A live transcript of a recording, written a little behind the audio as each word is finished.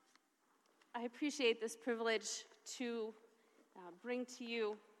I appreciate this privilege to bring to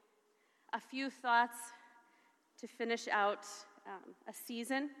you a few thoughts to finish out a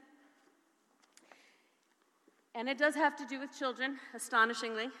season. And it does have to do with children,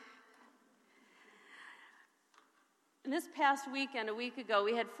 astonishingly. And this past weekend, a week ago,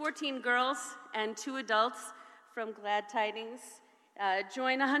 we had 14 girls and 2 adults from Glad Tidings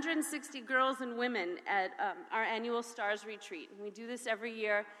join 160 girls and women at our annual STARS retreat. And we do this every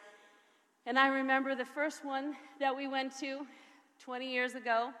year. And I remember the first one that we went to 20 years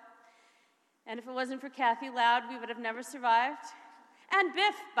ago. And if it wasn't for Kathy Loud, we would have never survived. And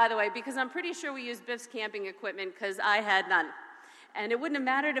Biff, by the way, because I'm pretty sure we used Biff's camping equipment because I had none. And it wouldn't have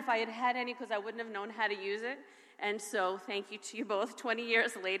mattered if I had had any because I wouldn't have known how to use it. And so thank you to you both 20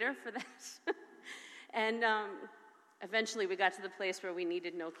 years later for that. And eventually we got to the place where we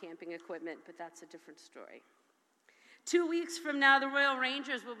needed no camping equipment, but that's a different story. 2 weeks from now, the Royal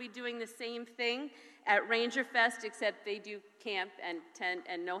Rangers will be doing the same thing at Ranger Fest, except they do camp and tent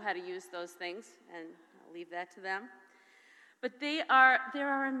and know how to use those things, and I'll leave that to them. But there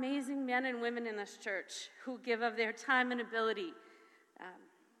are amazing men and women in this church who give of their time and ability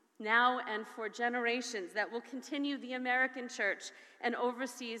now and for generations that will continue the American church and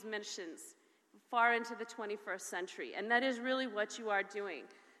overseas missions far into the 21st century. And that is really what you are doing.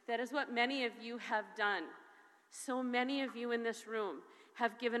 That is what many of you have done. So many of you in this room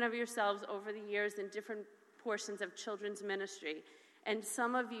have given of yourselves over the years in different portions of children's ministry. And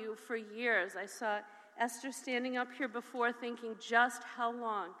some of you, for years, I saw Esther standing up here before thinking just how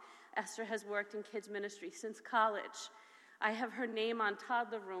long Esther has worked in kids ministry, since college. I have her name on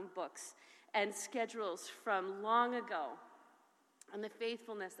toddler room books and schedules from long ago, and the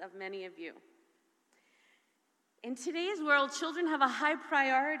faithfulness of many of you. In today's world, children have a high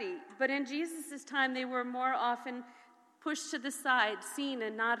priority, but in Jesus' time, they were more often pushed to the side, seen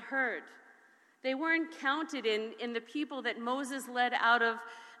and not heard. They weren't counted in the people that Moses led out of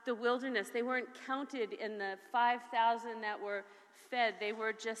the wilderness. They weren't counted in the 5,000 that were fed. They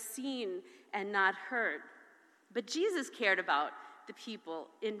were just seen and not heard. But Jesus cared about the people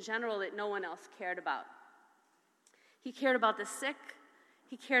in general that no one else cared about. He cared about the sick.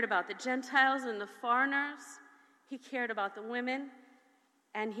 He cared about the Gentiles and the foreigners. He cared about the women,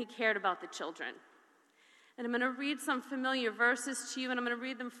 and he cared about the children. And I'm going to read some familiar verses to you, and I'm going to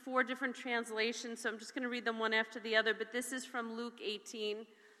read them 4 different translations, so I'm just going to read them one after the other, but this is from Luke 18.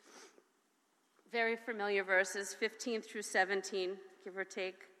 Very familiar verses, 15 through 17, give or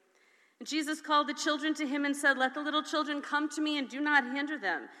take. And Jesus called the children to him and said, "Let the little children come to me and do not hinder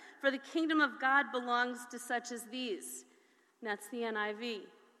them, for the kingdom of God belongs to such as these." And that's the NIV.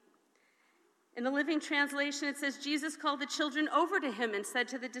 In the Living Translation, it says, Jesus called the children over to him and said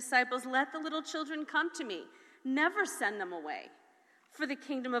to the disciples, "Let the little children come to me. Never send them away. For the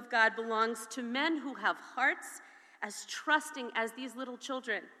kingdom of God belongs to men who have hearts as trusting as these little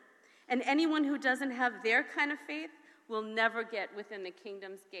children. And anyone who doesn't have their kind of faith will never get within the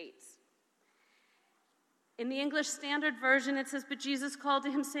kingdom's gates." In the English Standard Version, it says, "But Jesus called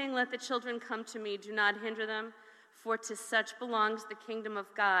to him, saying, 'Let the children come to me. Do not hinder them. For to such belongs the kingdom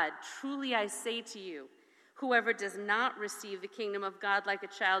of God. Truly I say to you, whoever does not receive the kingdom of God like a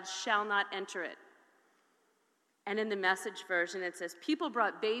child shall not enter it.'" And in the Message version, it says, "People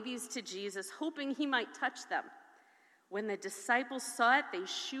brought babies to Jesus, hoping he might touch them. When the disciples saw it, they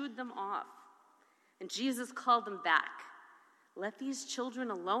shooed them off. And Jesus called them back. 'Let these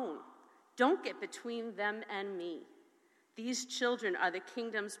children alone. Don't get between them and me. These children are the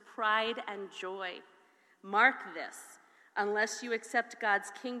kingdom's pride and joy. Mark this, unless you accept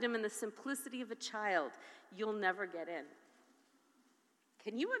God's kingdom in the simplicity of a child, you'll never get in.'"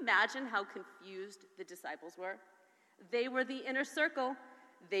 Can you imagine how confused the disciples were? They were the inner circle.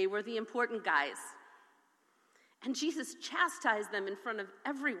 They were the important guys. And Jesus chastised them in front of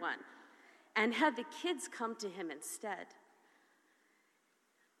everyone and had the kids come to him instead.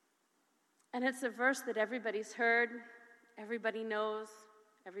 And it's a verse that everybody's heard, everybody knows,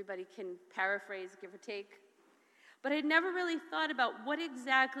 everybody can paraphrase, give or take. But I'd never really thought about what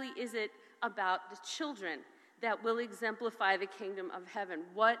exactly is it about the children that will exemplify the kingdom of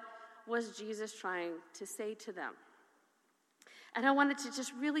heaven. What was Jesus trying to say to them? And I wanted to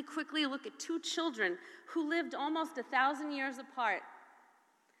just really quickly look at 2 children who lived almost 1,000 years apart.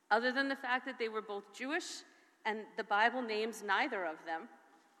 Other than the fact that they were both Jewish, and the Bible names neither of them,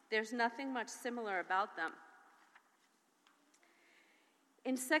 there's nothing much similar about them.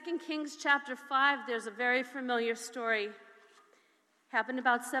 In 2 Kings chapter 5, there's a very familiar story. Happened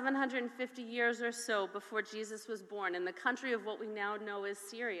about 750 years or so before Jesus was born in the country of what we now know as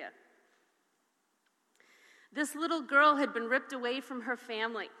Syria. This little girl had been ripped away from her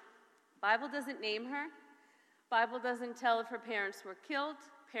family Bible doesn't name her. Bible doesn't tell if her parents were killed.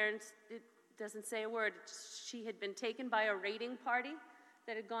 It doesn't say a word. She had been taken by a raiding party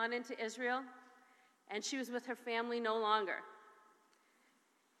that had gone into Israel, and she was with her family no longer.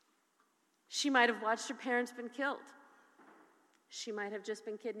 She might have watched her parents been killed. She might have just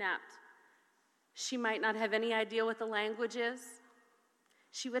been kidnapped. She might not have any idea what the language is.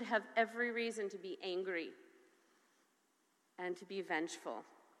 She would have every reason to be angry and to be vengeful.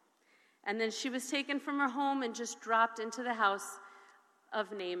 And then she was taken from her home and just dropped into the house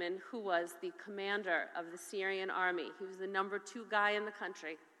of Naaman, who was the commander of the Syrian army. He was the number 2 guy in the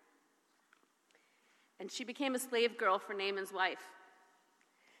country. And she became a slave girl for Naaman's wife.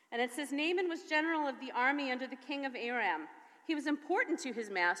 And it says, Naaman was general of the army under the king of Aram. He was important to his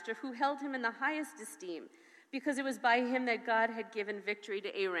master, who held him in the highest esteem, because it was by him that God had given victory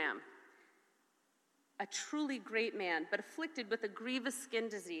to Aram. A truly great man, but afflicted with a grievous skin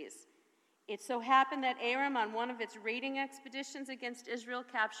disease. It so happened that Aram, on one of its raiding expeditions against Israel,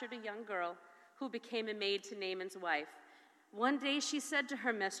 captured a young girl who became a maid to Naaman's wife. One day she said to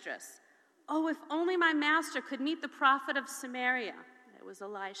her mistress, "Oh, if only my master could meet the prophet of Samaria," that was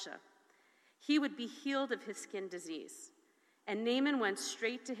Elisha, "he would be healed of his skin disease." And Naaman went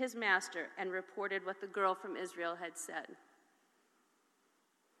straight to his master and reported what the girl from Israel had said.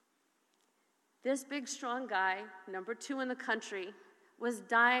 This big, strong guy, number 2 in the country, was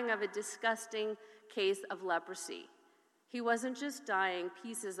dying of a disgusting case of leprosy. He wasn't just dying,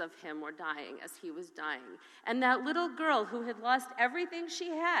 pieces of him were dying as he was dying. And that little girl who had lost everything she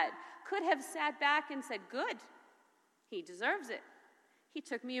had could have sat back and said, "Good, he deserves it. He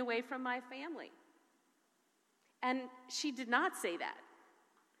took me away from my family." And she did not say that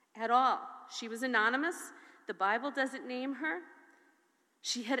at all. She was anonymous. The Bible doesn't name her.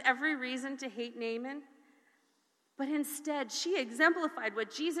 She had every reason to hate Naaman. But instead, she exemplified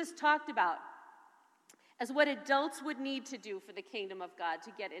what Jesus talked about as what adults would need to do for the kingdom of God,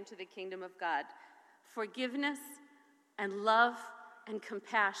 to get into the kingdom of God. Forgiveness and love and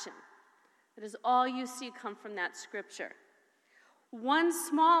compassion. That is all you see come from that scripture. One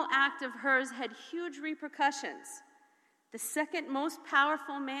small act of hers had huge repercussions. The second most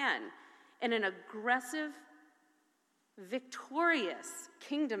powerful man in an aggressive, victorious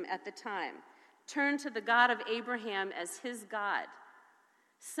kingdom at the time turned to the God of Abraham as his God.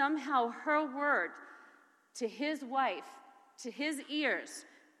 Somehow her word to his wife, to his ears,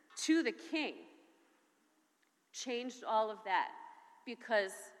 to the king, changed all of that,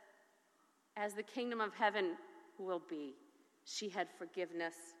 because as the kingdom of heaven will be, she had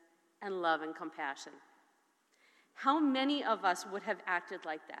forgiveness and love and compassion. How many of us would have acted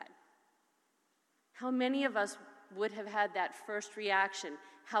like that? How many of us would have had that first reaction,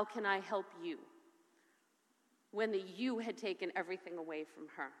 "How can I help you?" when the you had taken everything away from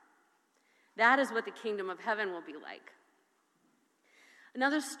her? That is what the kingdom of heaven will be like.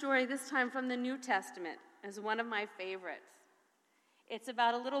 Another story, this time from the New Testament, is one of my favorites. It's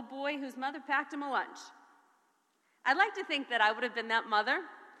about a little boy whose mother packed him a lunch. I'd like to think that I would have been that mother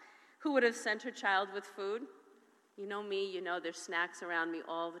who would have sent her child with food. You know me, you know there's snacks around me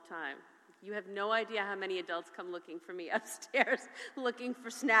all the time. You have no idea how many adults come looking for me upstairs, looking for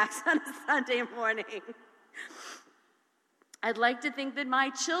snacks on a Sunday morning. I'd like to think that my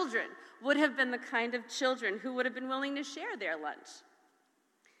children would have been the kind of children who would have been willing to share their lunch.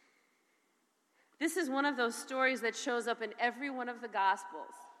 This is one of those stories that shows up in every one of the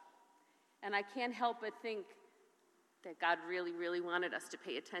Gospels. And I can't help but think that God really, really wanted us to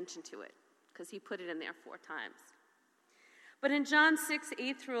pay attention to it, because he put it in there 4 times. But in John 6,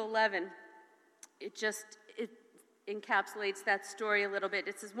 8 through 11, it encapsulates that story a little bit.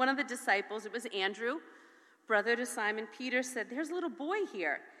 It says, one of the disciples, it was Andrew, brother to Simon Peter, said, "There's a little boy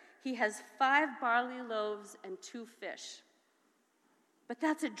here. He has 5 barley loaves and 2 fish. But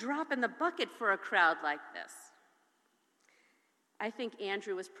that's a drop in the bucket for a crowd like this." I think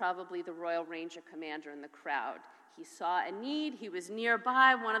Andrew was probably the Royal Ranger commander in the crowd. He saw a need, he was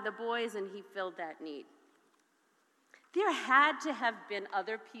nearby, one of the boys, and he filled that need. There had to have been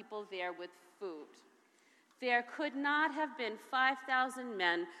other people there with food. There could not have been 5,000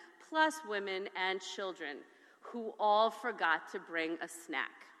 men, plus women and children, who all forgot to bring a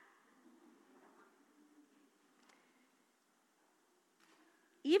snack.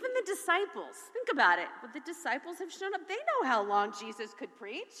 Even the disciples, think about it. Would the disciples have shown up? They know how long Jesus could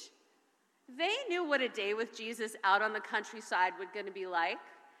preach. They knew what a day with Jesus out on the countryside was going to be like.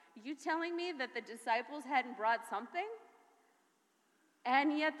 You telling me that the disciples hadn't brought something?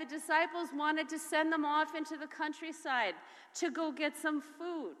 And yet the disciples wanted to send them off into the countryside to go get some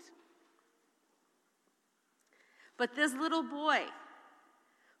food. But this little boy,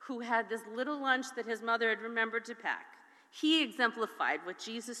 who had this little lunch that his mother had remembered to pack. He exemplified what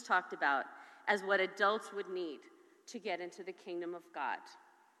Jesus talked about as what adults would need to get into the kingdom of God: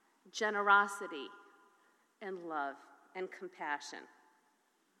 generosity and love and compassion.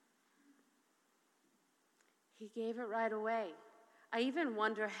 He gave it right away. I even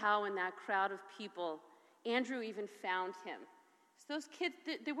wonder how in that crowd of people Andrew even found him. So those kids,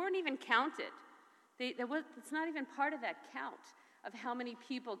 they weren't even counted. It's not even part of that count of how many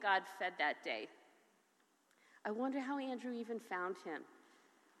people God fed that day. I wonder how Andrew even found him.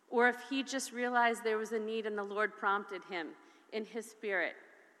 Or if he just realized there was a need and the Lord prompted him in his spirit.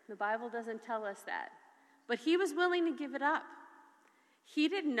 The Bible doesn't tell us that. But he was willing to give it up. He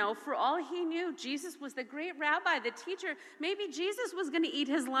didn't know. For all he knew, Jesus was the great rabbi, the teacher. Maybe Jesus was going to eat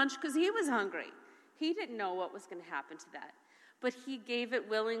his lunch because he was hungry. He didn't know what was going to happen to that. But he gave it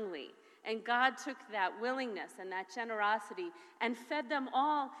willingly. And God took that willingness and that generosity and fed them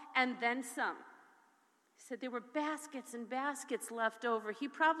all and then some. He said there were baskets and baskets left over. He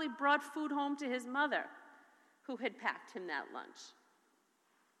probably brought food home to his mother, who had packed him that lunch.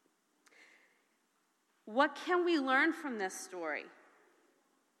 What can we learn from this story?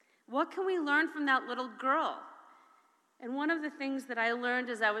 What can we learn from that little girl? And one of the things that I learned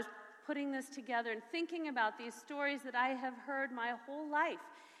as I was putting this together and thinking about these stories that I have heard my whole life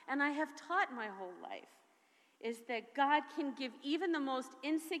and I have taught my whole life is that God can give even the most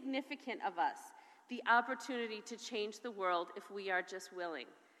insignificant of us the opportunity to change the world if we are just willing.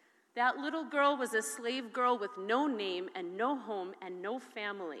 That little girl was a slave girl with no name and no home and no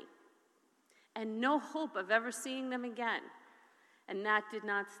family and no hope of ever seeing them again. And that did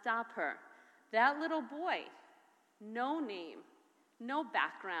not stop her. That little boy, no name, no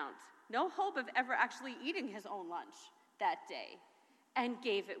background, no hope of ever actually eating his own lunch that day, and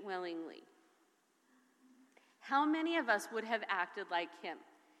gave it willingly. How many of us would have acted like him?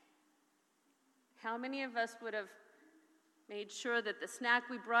 How many of us would have made sure that the snack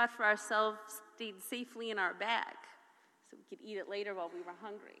we brought for ourselves stayed safely in our bag so we could eat it later while we were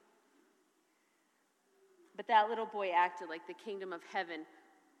hungry? But that little boy acted like the kingdom of heaven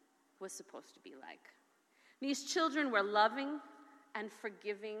was supposed to be like. These children were loving and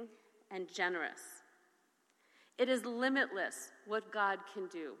forgiving and generous. It is limitless what God can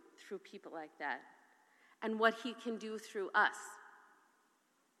do through people like that and what he can do through us.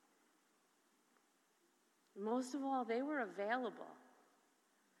 Most of all, they were available.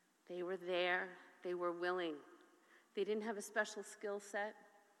 They were there. They were willing. They didn't have a special skill set.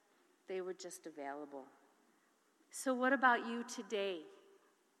 They were just available. So what about you today?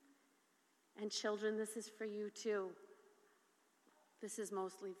 And children, this is for you too. This is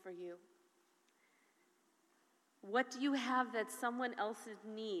mostly for you. What do you have that someone else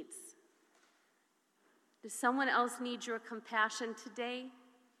needs? Does someone else need your compassion today?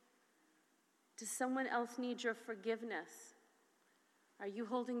 Does someone else need your forgiveness? Are you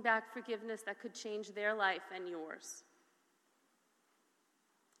holding back forgiveness that could change their life and yours?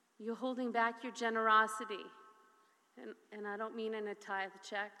 You're holding back your generosity. And I don't mean in a tithe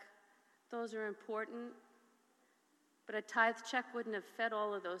check. Those are important. But a tithe check wouldn't have fed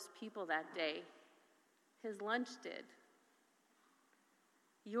all of those people that day. His lunch did.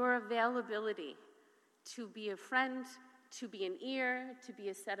 Your availability to be a friend, to be an ear, to be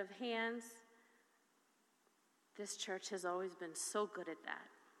a set of hands. This church has always been so good at that.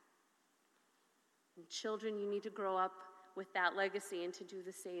 And children, you need to grow up with that legacy and to do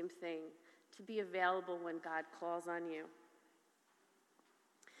the same thing, to be available when God calls on you.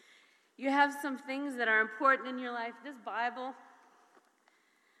 You have some things that are important in your life. This Bible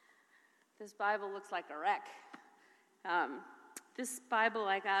looks like a wreck. This Bible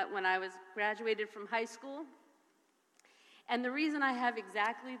I got when I was graduated from high school. And the reason I have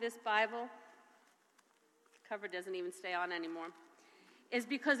exactly this Bible, the cover doesn't even stay on anymore, is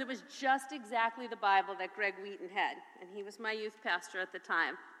because it was just exactly the Bible that Greg Wheaton had. And he was my youth pastor at the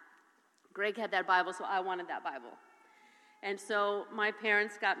time. Greg had that Bible, so I wanted that Bible. And so my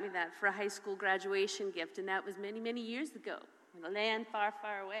parents got me that for a high school graduation gift, and that was many, many years ago, in a land far,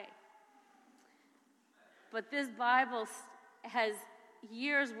 far away. But this Bible has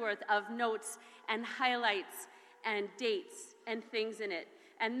years' worth of notes and highlights and dates and things in it.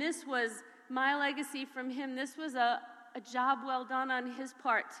 And this was my legacy from him. This was a job well done on his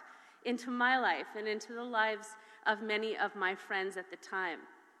part into my life and into the lives of many of my friends at the time.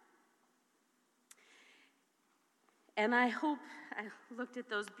 And I looked at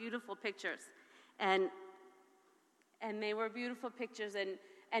those beautiful pictures, and they were beautiful pictures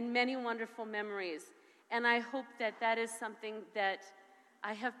and many wonderful memories. And I hope that that is something that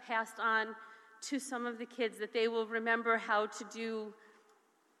I have passed on to some of the kids, that they will remember how to do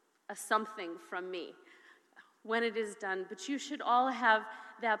a something from me when it is done. But you should all have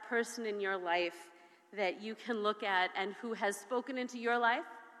that person in your life that you can look at and who has spoken into your life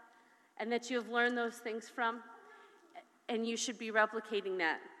and that you have learned those things from, and you should be replicating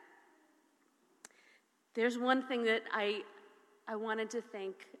that. There's one thing that I wanted to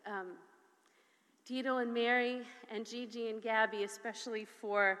thank Dito and Mary and Gigi and Gabby especially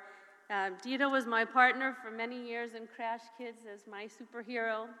for. Dito was my partner for many years in Crash Kids as my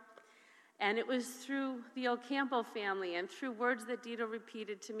superhero. And it was through the Ocampo family and through words that Dito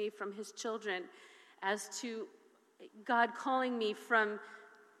repeated to me from his children as to God calling me from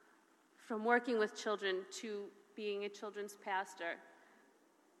working with children to being a children's pastor.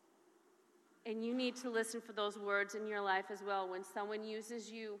 And you need to listen for those words in your life as well when someone uses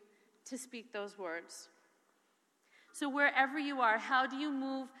you to speak those words. So wherever you are, how do you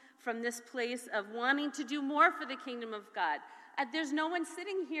move from this place of wanting to do more for the kingdom of God? There's no one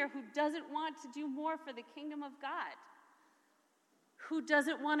sitting here who doesn't want to do more for the kingdom of God, who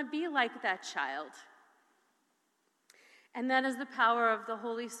doesn't want to be like that child. And that is the power of the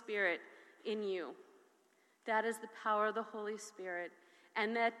Holy Spirit in you. That is the power of the Holy Spirit.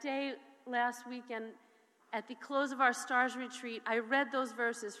 And that day last weekend, at the close of our Stars Retreat, I read those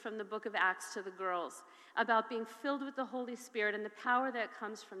verses from the book of Acts to the girls about being filled with the Holy Spirit and the power that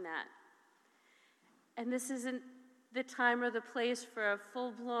comes from that. And this isn't the time or the place for a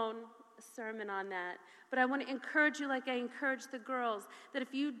full-blown sermon on that. But I want to encourage you like I encourage the girls, that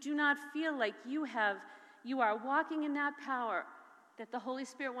if you do not feel like you are walking in that power that the Holy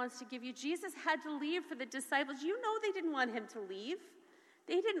Spirit wants to give you. Jesus had to leave for the disciples. You know they didn't want him to leave.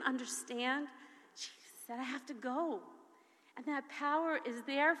 They didn't understand. Jesus said, I have to go. And that power is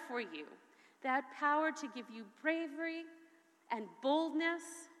there for you. That power to give you bravery and boldness.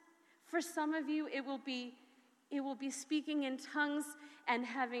 For some of you, it will be speaking in tongues and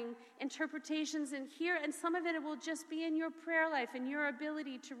having interpretations in here, and some of it will just be in your prayer life and your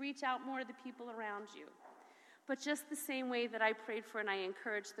ability to reach out more to the people around you. But just the same way that I prayed for and I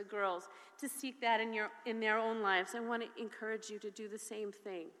encouraged the girls to seek that in their own lives, I want to encourage you to do the same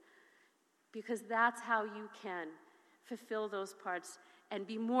thing, because that's how you can fulfill those parts and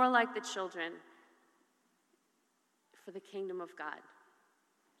be more like the children for the kingdom of God.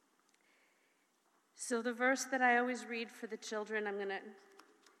 So the verse that I always read for the children, I'm going to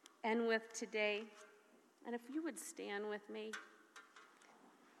end with today. And if you would stand with me.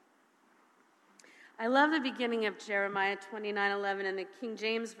 I love the beginning of Jeremiah 29:11 in the King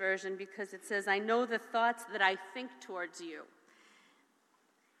James Version because it says, I know the thoughts that I think towards you.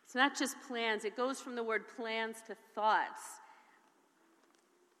 It's not just plans. It goes from the word plans to thoughts.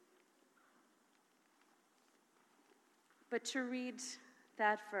 But to read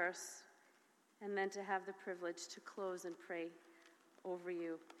that verse and then to have the privilege to close and pray over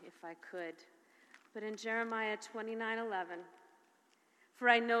you, if I could. But in Jeremiah 29:11, for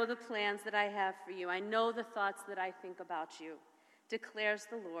I know the plans that I have for you. I know the thoughts that I think about you, declares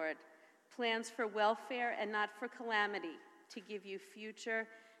the Lord. Plans for welfare and not for calamity, to give you future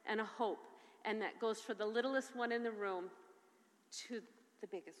and a hope. And that goes for the littlest one in the room to the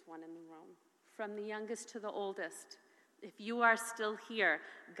biggest one in the room, from the youngest to the oldest. If you are still here,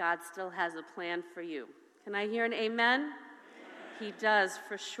 God still has a plan for you. Can I hear an amen? Amen. He does,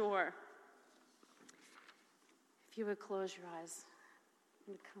 for sure. If you would close your eyes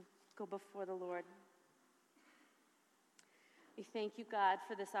and go before the Lord. We thank you, God,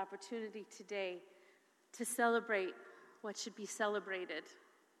 for this opportunity today to celebrate what should be celebrated.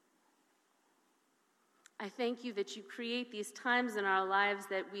 I thank you that you create these times in our lives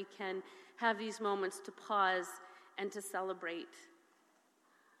that we can have these moments to pause and to celebrate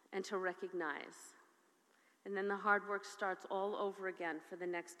and to recognize. And then the hard work starts all over again for the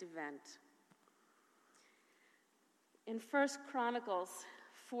next event. In 1 Chronicles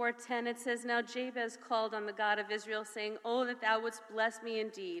 4:10, it says, Now Jabez called on the God of Israel, saying, Oh, that thou wouldst bless me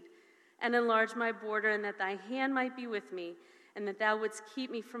indeed, and enlarge my border, and that thy hand might be with me, and that thou wouldst keep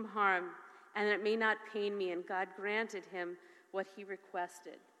me from harm, and that it may not pain me. And God granted him what he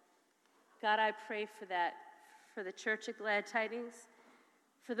requested. God, I pray for that, for the church at Glad Tidings,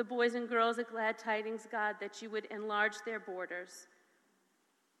 for the boys and girls at Glad Tidings, God, that you would enlarge their borders,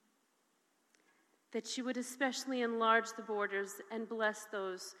 that you would especially enlarge the borders and bless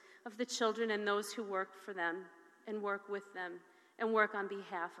those of the children and those who work for them and work with them and work on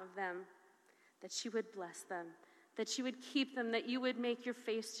behalf of them, that you would bless them, that you would keep them, that you would make your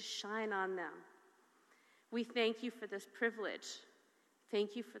face to shine on them. We thank you for this privilege.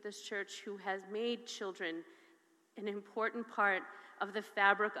 Thank you for this church who has made children an important part of the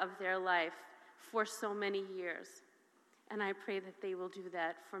fabric of their life for so many years. And I pray that they will do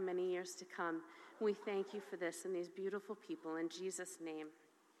that for many years to come. We thank you for this and these beautiful people. In Jesus' name,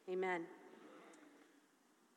 amen.